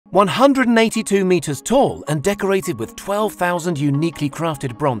182 meters tall and decorated with 12,000 uniquely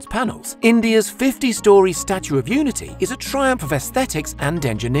crafted bronze panels, India's 50-story Statue of Unity is a triumph of aesthetics and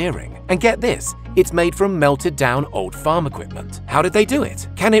engineering. And get this, it's made from melted down old farm equipment. How did they do it?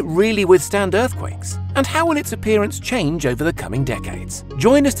 Can it really withstand earthquakes? And how will its appearance change over the coming decades?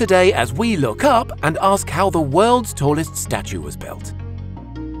 Join us today as we look up and ask how the world's tallest statue was built.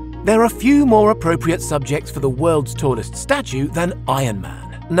 There are few more appropriate subjects for the world's tallest statue than Iron Man.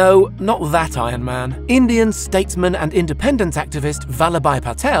 No, not that Iron Man. Indian statesman and independence activist Vallabhbhai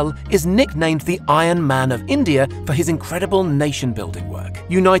Patel is nicknamed the Iron Man of India for his incredible nation-building work,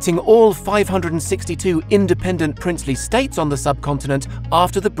 uniting all 562 independent princely states on the subcontinent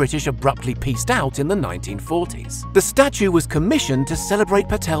after the British abruptly peaced out in the 1940s. The statue was commissioned to celebrate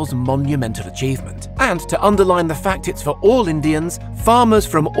Patel's monumental achievement, and to underline the fact it's for all Indians, farmers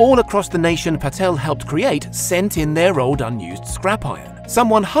from all across the nation Patel helped create sent in their old unused scrap iron. Some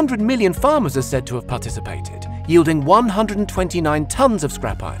 100 million farmers are said to have participated, yielding 129 tons of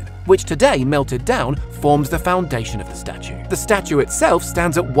scrap iron, which today, melted down, forms the foundation of the statue. The statue itself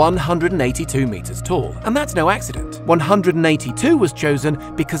stands at 182 meters tall, and that's no accident. 182 was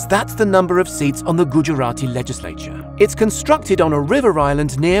chosen because that's the number of seats on the Gujarati legislature. It's constructed on a river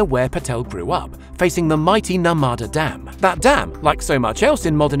island near where Patel grew up, facing the mighty Narmada Dam. That dam, like so much else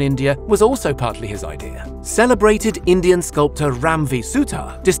in modern India, was also partly his idea. Celebrated Indian sculptor Ram V.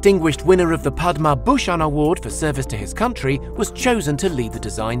 Sutar, distinguished winner of the Padma Bhushan Award for service to his country, was chosen to lead the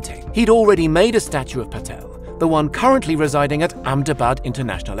design team. He'd already made a statue of Patel, the one currently residing at Ahmedabad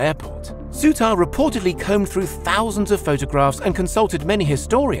International Airport. Sutar reportedly combed through thousands of photographs and consulted many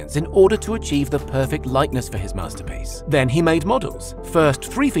historians in order to achieve the perfect likeness for his masterpiece. Then he made models, first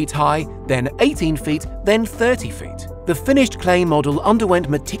 3 feet high, then 18 feet, then 30 feet. The finished clay model underwent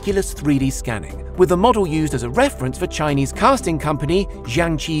meticulous 3D scanning, with the model used as a reference for Chinese casting company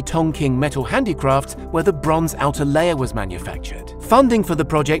Jiangqi Tongqing Metal Handicrafts, where the bronze outer layer was manufactured. Funding for the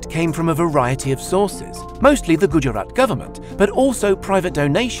project came from a variety of sources, mostly the Gujarat government, but also private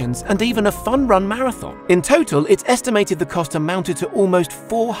donations and even a fun-run marathon. In total, it's estimated the cost amounted to almost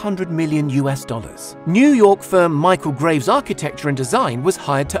 $400 million. New York firm Michael Graves Architecture and Design was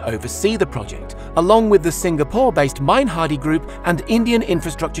hired to oversee the project, along with the Singapore-based Hardy Group and Indian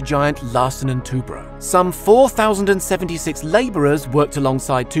infrastructure giant Larsen & Toubro. Some 4,076 laborers worked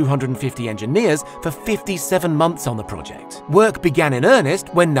alongside 250 engineers for 57 months on the project. Work began in earnest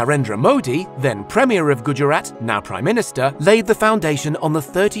when Narendra Modi, then Premier of Gujarat, now Prime Minister, laid the foundation on the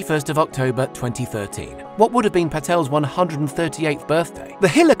 31st of October 2013, what would have been Patel's 138th birthday. The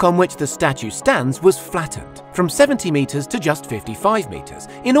hillock on which the statue stands was flattened, from 70 meters to just 55 meters,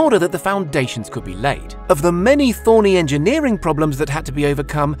 in order that the foundations could be laid. Of the many thorny engineering problems that had to be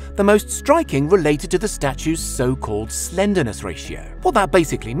overcome, the most striking related to the statue's so-called slenderness ratio. What that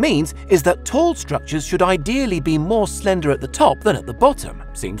basically means is that tall structures should ideally be more slender at the top than at the bottom.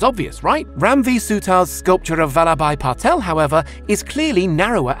 Seems obvious, right? Ram V. Sutar's sculpture of Vallabhbhai Patel, however, is clearly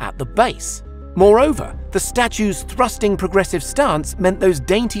narrower at the base. Moreover, the statue's thrusting progressive stance meant those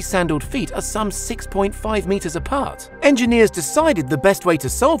dainty sandaled feet are some 6.5 meters apart. Engineers decided the best way to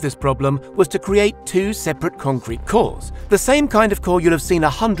solve this problem was to create 2 separate concrete cores, the same kind of core you'll have seen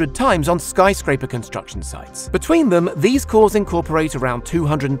 100 times on skyscraper construction sites. Between them, these cores incorporate around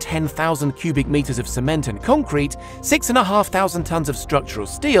 210,000 cubic meters of cement and concrete, 6,500 tons of structural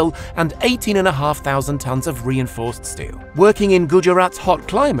steel, and 18,500 tons of reinforced steel. Working in Gujarat's hot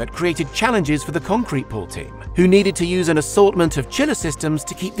climate created challenges for the concrete pool team, who needed to use an assortment of chiller systems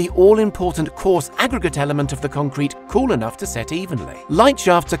to keep the all-important coarse aggregate element of the concrete cool enough to set evenly. Light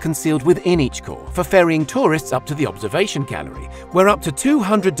shafts are concealed within each core for ferrying tourists up to the observation gallery, where up to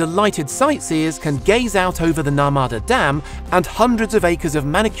 200 delighted sightseers can gaze out over the Narmada Dam and hundreds of acres of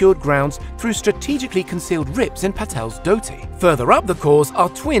manicured grounds through strategically concealed rips in Patel's dhoti. Further up the cores are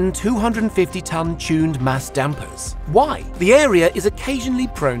twin 250-ton tuned mass dampers. Why? The area is occasionally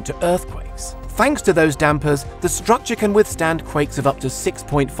prone to earthquakes. Thanks to those dampers, the structure can withstand quakes of up to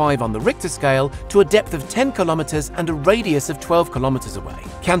 6.5 on the Richter scale to a depth of 10 kilometers and a radius of 12 kilometers away.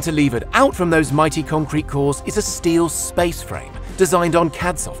 Cantilevered out from those mighty concrete cores is a steel space frame designed on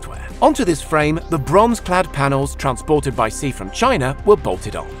CAD software. Onto this frame, the bronze-clad panels transported by sea from China were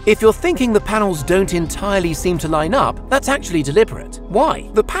bolted on. If you're thinking the panels don't entirely seem to line up, that's actually deliberate. Why?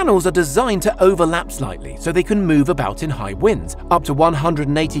 The panels are designed to overlap slightly so they can move about in high winds, up to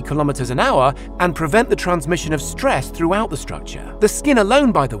 180 kilometers an hour, and prevent the transmission of stress throughout the structure. The skin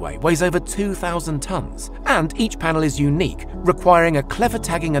alone, by the way, weighs over 2,000 tons, and each panel is unique, requiring a clever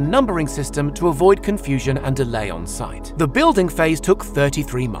tagging and numbering system to avoid confusion and delay on site. The building phase took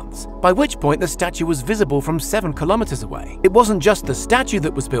 33 months, by which point the statue was visible from 7 kilometers away. It wasn't just the statue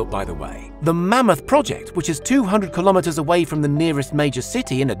that was built, by the way. The Mammoth Project, which is 200 kilometers away from the nearest major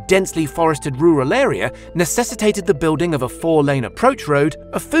city in a densely forested rural area, necessitated the building of a 4-lane approach road,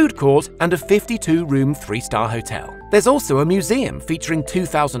 a food court, and a 52-room 3-star hotel. There's also a museum featuring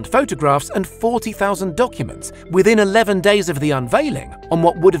 2,000 photographs and 40,000 documents within 11 days of the unveiling. On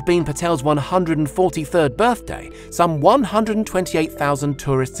what would have been Patel's 143rd birthday, some 128,000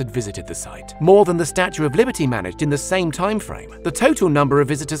 tourists had visited the site, more than the Statue of Liberty managed in the same time frame. The total number of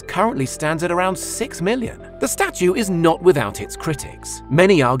visitors currently stands at around 6 million. The statue is not without its critics.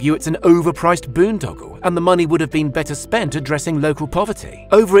 Many argue it's an overpriced boondoggle, and the money would have been better spent addressing local poverty.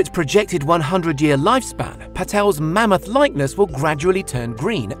 Over its projected 100-year lifespan, Patel's mammoth likeness will gradually turn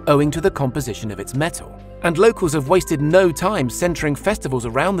green owing to the composition of its metal. And locals have wasted no time centering festivals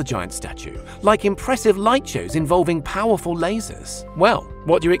around the giant statue, like impressive light shows involving powerful lasers. Well,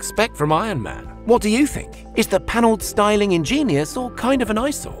 what do you expect from Iron Man? What do you think? Is the panelled styling ingenious or kind of an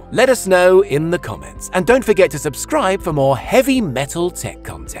eyesore? Let us know in the comments, and don't forget to subscribe for more heavy metal tech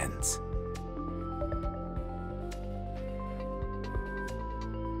content.